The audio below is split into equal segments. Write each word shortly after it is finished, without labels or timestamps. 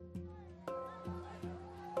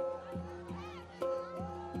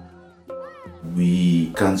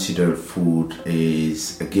we consider food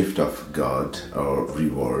is a gift of God or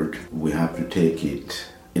reward. We have to take it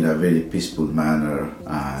in a very peaceful manner,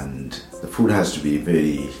 and the food has to be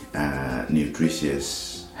very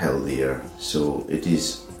nutritious, healthier. So it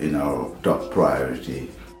is in our top priority.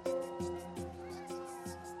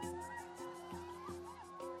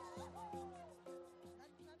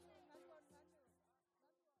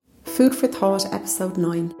 Food for Thought, Episode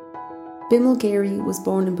 9. Bimal Giri was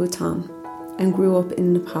born in Bhutan and grew up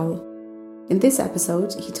in Nepal. In this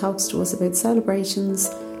episode, he talks to us about celebrations,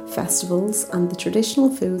 festivals, and the traditional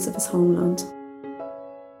foods of his homeland.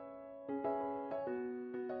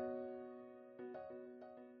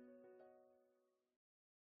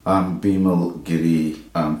 I'm Bimal Giri.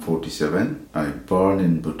 I'm 47. I'm born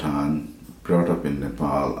in Bhutan, brought up in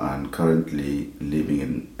Nepal, and currently living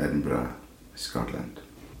in Edinburgh, Scotland.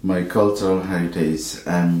 My cultural heritage,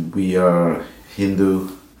 we are Hindu,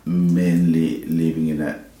 mainly living in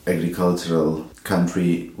an agricultural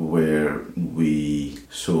country where we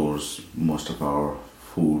source most of our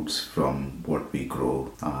foods from what we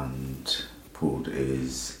grow, and food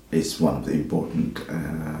is one of the important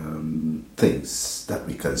things that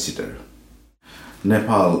we consider.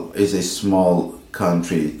 Nepal is a small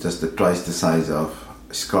country, just twice the size of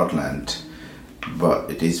Scotland, but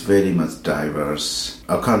it is very much diverse.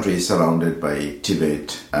 Our country is surrounded by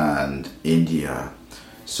Tibet and India,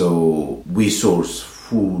 so we source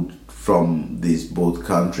food from these both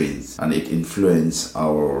countries, and it influences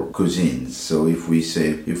our cuisines. So if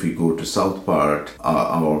we go to south part,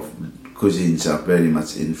 our cuisines are very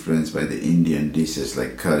much influenced by the Indian dishes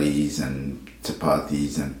like curries and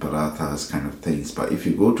chapatis and parathas kind of things. But if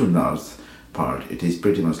you go to north part, it is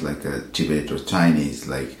pretty much like a Tibet or Chinese,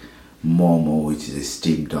 like momo, which is a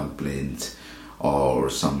steamed dumplings, or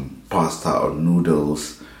some pasta or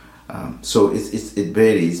noodles. So it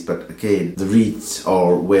varies, but again, the rich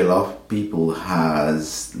or well-off people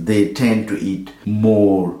they tend to eat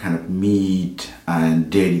more kind of meat and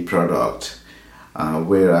dairy product,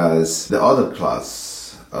 whereas the other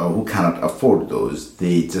class who cannot afford those,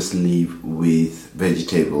 they just live with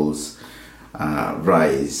vegetables,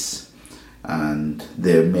 rice, and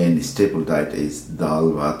their main staple diet is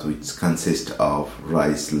dal bhat, which consists of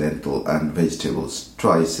rice, lentil, and vegetables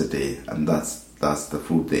twice a day, and that's the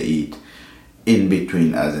food they eat. In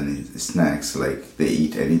between, as in snacks, like they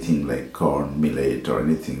eat anything like corn, millet, or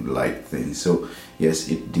anything light things. So yes,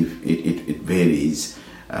 it varies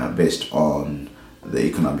based on the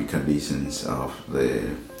economic conditions of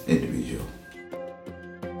the individual.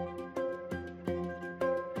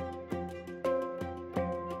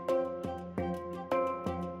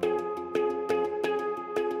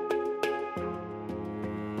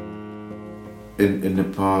 In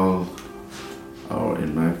Nepal, or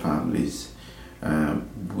in my families,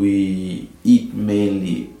 we eat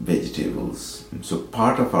mainly vegetables. So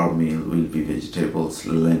part of our meal will be vegetables,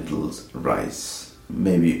 lentils, rice.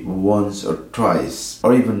 Maybe once or twice,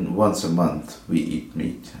 or even once a month, we eat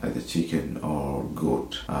meat, either chicken or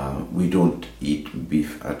goat. We don't eat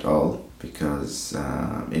beef at all, because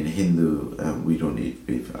in Hindu we don't eat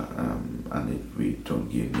beef, and we don't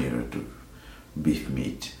get nearer to beef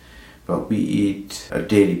meat. But we eat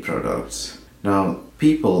dairy products. Now,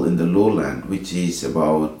 people in the lowland, which is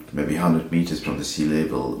about maybe 100 meters from the sea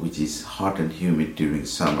level, which is hot and humid during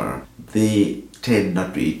summer, they tend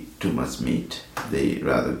not to eat too much meat. They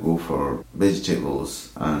rather go for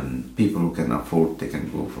vegetables, and people who can afford, they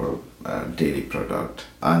can go for dairy product.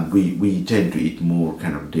 And we tend to eat more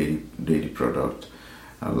kind of dairy product,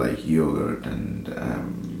 like yogurt and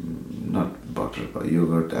not butter, but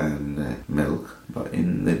yogurt and milk. But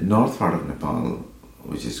in the north part of Nepal,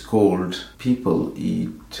 which is cold, people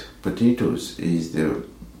eat potatoes is their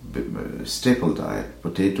staple diet,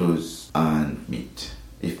 potatoes and meat,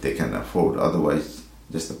 if they can afford. Otherwise,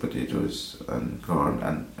 just the potatoes and corn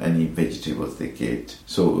and any vegetables they get.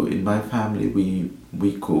 So in my family,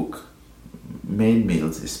 we cook main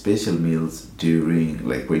meals, special meals during,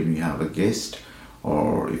 like when we have a guest,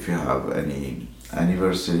 or if you have any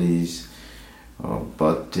anniversaries or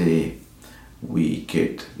birthday, we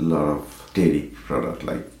get a lot of dairy product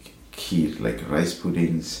like kheer, like rice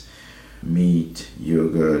puddings, meat,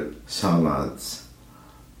 yogurt, salads,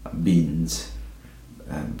 beans,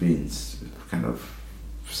 kind of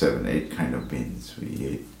 7-8 kind of beans we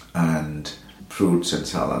eat, and fruits and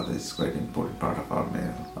salad is quite an important part of our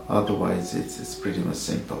meal. Otherwise, it's pretty much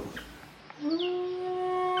simple.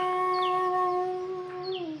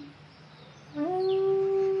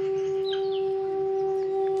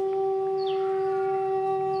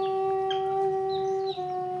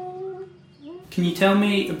 Can you tell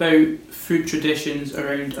me about food traditions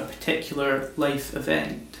around a particular life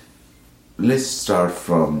event? Let's start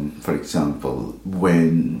from, for example,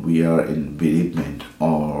 when we are in bereavement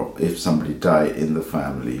or if somebody died in the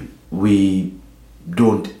family, we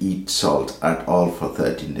don't eat salt at all for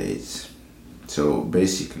 13 days. So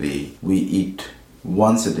basically, we eat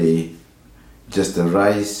once a day just the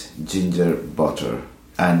rice, ginger, butter,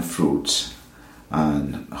 and fruits,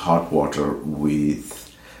 and hot water with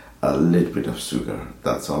a little bit of sugar.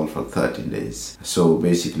 That's all for 13 days. So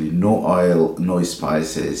basically, no oil, no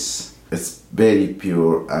spices. It's very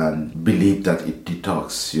pure and believe that it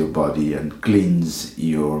detox your body and cleans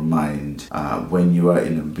your mind. When you are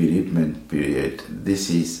in a bereavement period,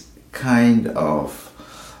 this is kind of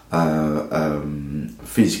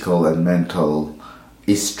physical and mental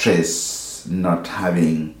stress, not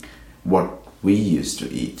having what we used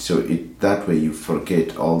to eat. So that way you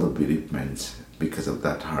forget all the bereavements because of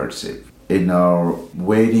that hardship. In our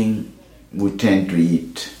wedding, we tend to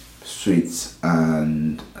eat sweets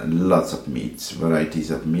and lots of meats, varieties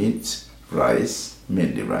of meats, rice,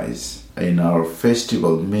 mainly rice. In our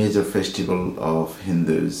festival, major festival of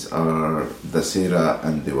Hindus are Dasera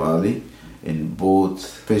and Diwali. In both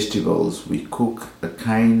festivals, we cook a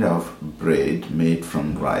kind of bread made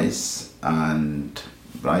from rice and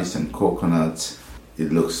coconuts.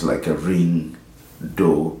 It looks like a ring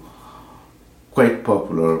dough, quite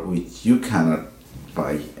popular, which you cannot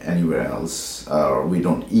buy anywhere else, or we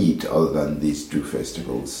don't eat other than these two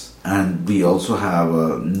festivals. And we also have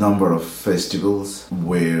a number of festivals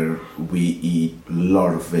where we eat a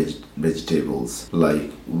lot of vegetables, like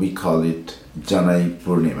we call it Janai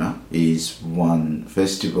Purnima. Is one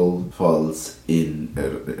festival, falls in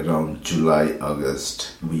around July,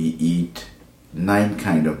 August. We eat 9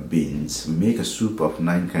 kind of beans. We make a soup of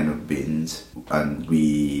 9 kind of beans and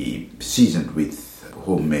we season with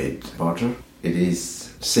homemade butter. It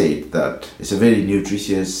is said that it's a very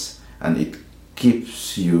nutritious and it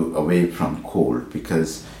keeps you away from cold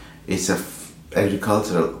because it's a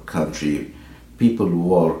agricultural country. People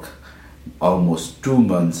work almost 2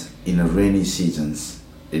 months in a rainy seasons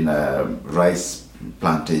in a rice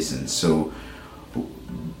plantation. So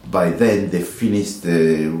by then they finish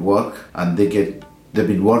the work and they've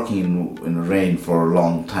been working in rain for a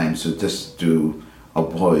long time. So just to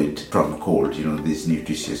avoid from cold, this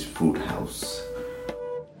nutritious food helps.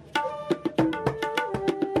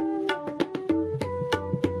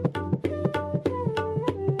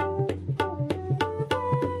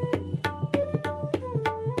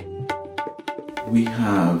 We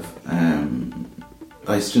have,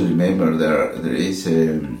 I still remember there is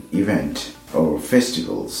an event or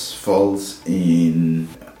festivals falls in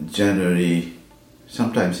January,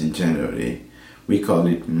 sometimes in January. We call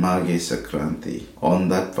it Maghe Sankranti. On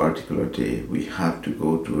that particular day, we have to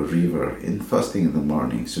go to a river in first thing in the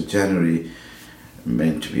morning. So January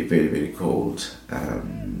meant to be very, very cold.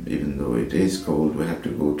 Even though it is cold, we have to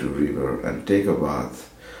go to a river and take a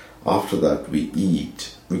bath. After that, we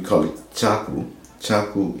eat. We call it chaku.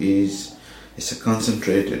 Chaku is a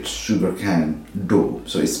concentrated sugarcane dough.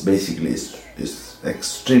 So it's basically it's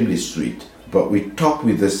extremely sweet. But we top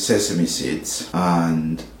with the sesame seeds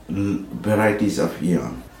and varieties of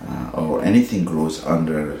yam or anything grows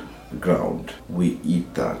underground. We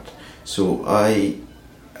eat that. So I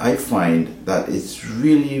find that it's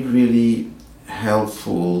really, really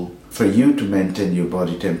helpful for you to maintain your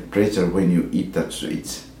body temperature when you eat that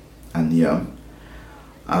sweets and yam.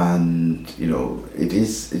 And it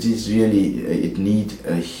is really, it needs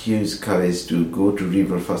a huge courage to go to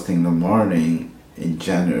river first thing in the morning in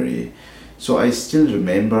January. So I still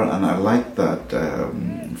remember and I like that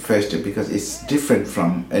festival because it's different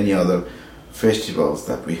from any other festivals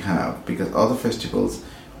that we have. Because other festivals,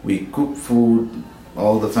 we cook food,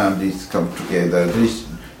 all the families come together. There is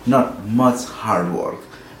not much hard work.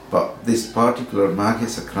 But this particular Maghe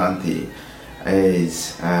Sankranti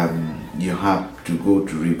is you have to go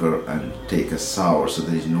to river and take a shower. So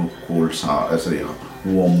there is no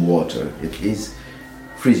warm water. It is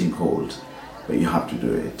freezing cold. But you have to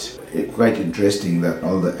do it. It's quite interesting that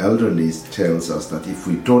all the elderly tells us that if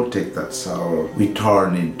we don't take that shower, we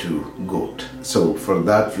turn into goat. So for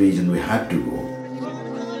that reason, we had to go.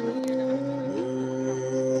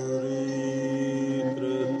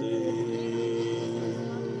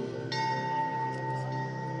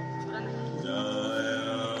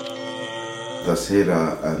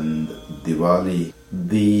 Dasera and Diwali,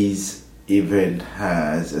 these event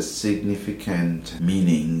has a significant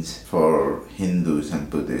meanings for Hindus and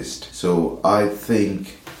Buddhists. So I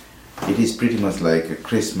think it is pretty much like a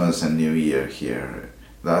Christmas and New Year here.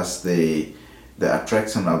 Thus the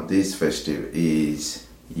attraction of this festival is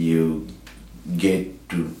you get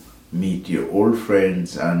to meet your old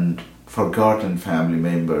friends and forgotten family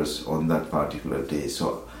members on that particular day.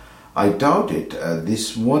 So I doubt it.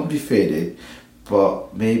 This won't be faded,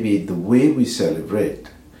 but maybe the way we celebrate,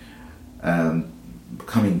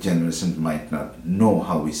 coming generations might not know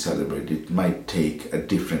how we celebrate. It might take a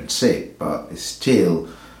different shape, but still,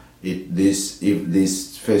 if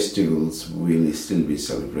these festivals will still be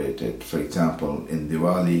celebrated. For example, in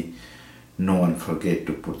Diwali, no one forget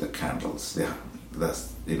to put the candles. You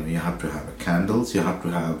have to have candles. You have to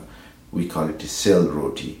have, we call it a sel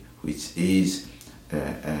roti, which is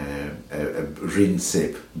a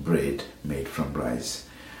ring-shaped bread made from rice.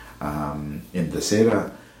 In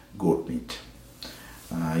Dussehra, goat meat.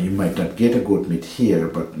 You might not get a goat meat here,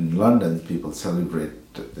 but in London, people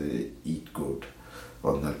celebrate, they eat goat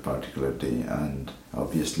on that particular day, and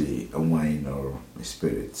obviously a wine or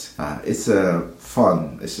spirits. It's a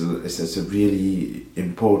fun. It's a really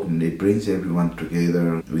important. It brings everyone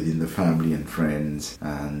together within the family and friends,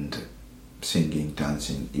 and singing,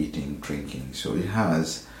 dancing, eating, drinking. So it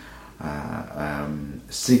has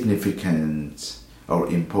significance, or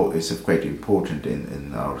it's quite important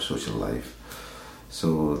in our social life.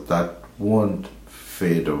 So that won't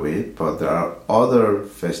fade away. But there are other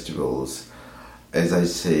festivals. As I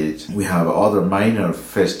said, we have other minor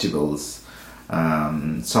festivals.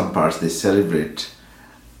 Some parts they celebrate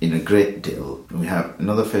in a great deal. We have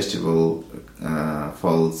another festival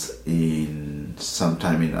falls in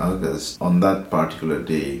sometime in August. On that particular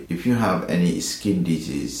day, if you have any skin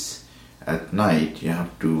disease at night, you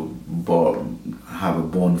have to have a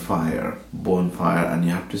bonfire, and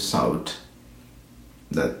you have to shout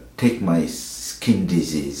that take my skin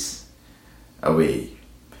disease away,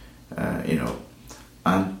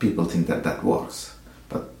 and people think that works,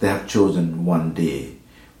 but they have chosen one day.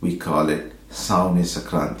 We call it Sauni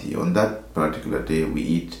Sakranti. On that particular day, we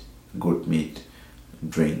eat goat meat,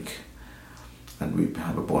 drink, and we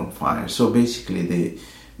have a bonfire. So basically,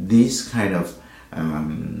 these kind of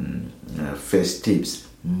festives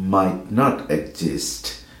might not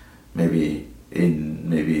exist maybe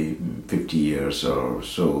in 50 years or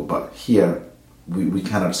so, but here we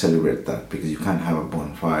cannot celebrate that because you can't have a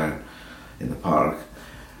bonfire in the park.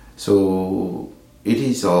 So it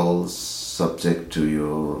is all subject to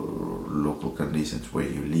your local conditions where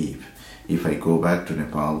you live. If I go back to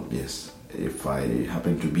Nepal, yes, if I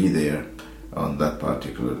happen to be there on that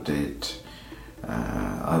particular date,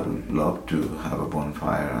 I would love to have a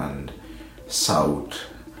bonfire and shout,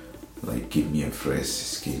 like, give me a fresh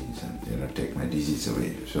skin and take my disease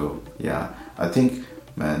away. So yeah, I think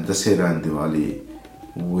Dussehra and Diwali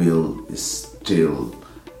will still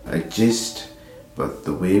exist, but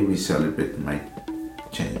the way we celebrate might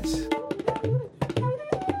change.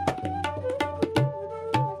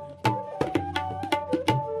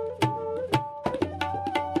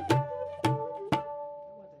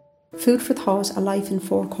 Food for Thought, A Life in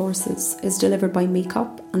 4 Courses is delivered by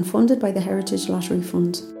MECOP and funded by the Heritage Lottery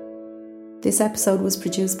Fund. This episode was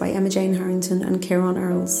produced by Emma Jane Harrington and Kieran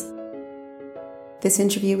Earls. This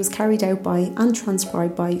interview was carried out by and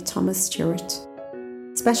transcribed by Thomas Stewart.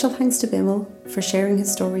 Special thanks to Bimal for sharing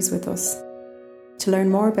his stories with us. To learn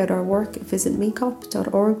more about our work, visit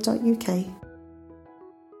mecop.org.uk.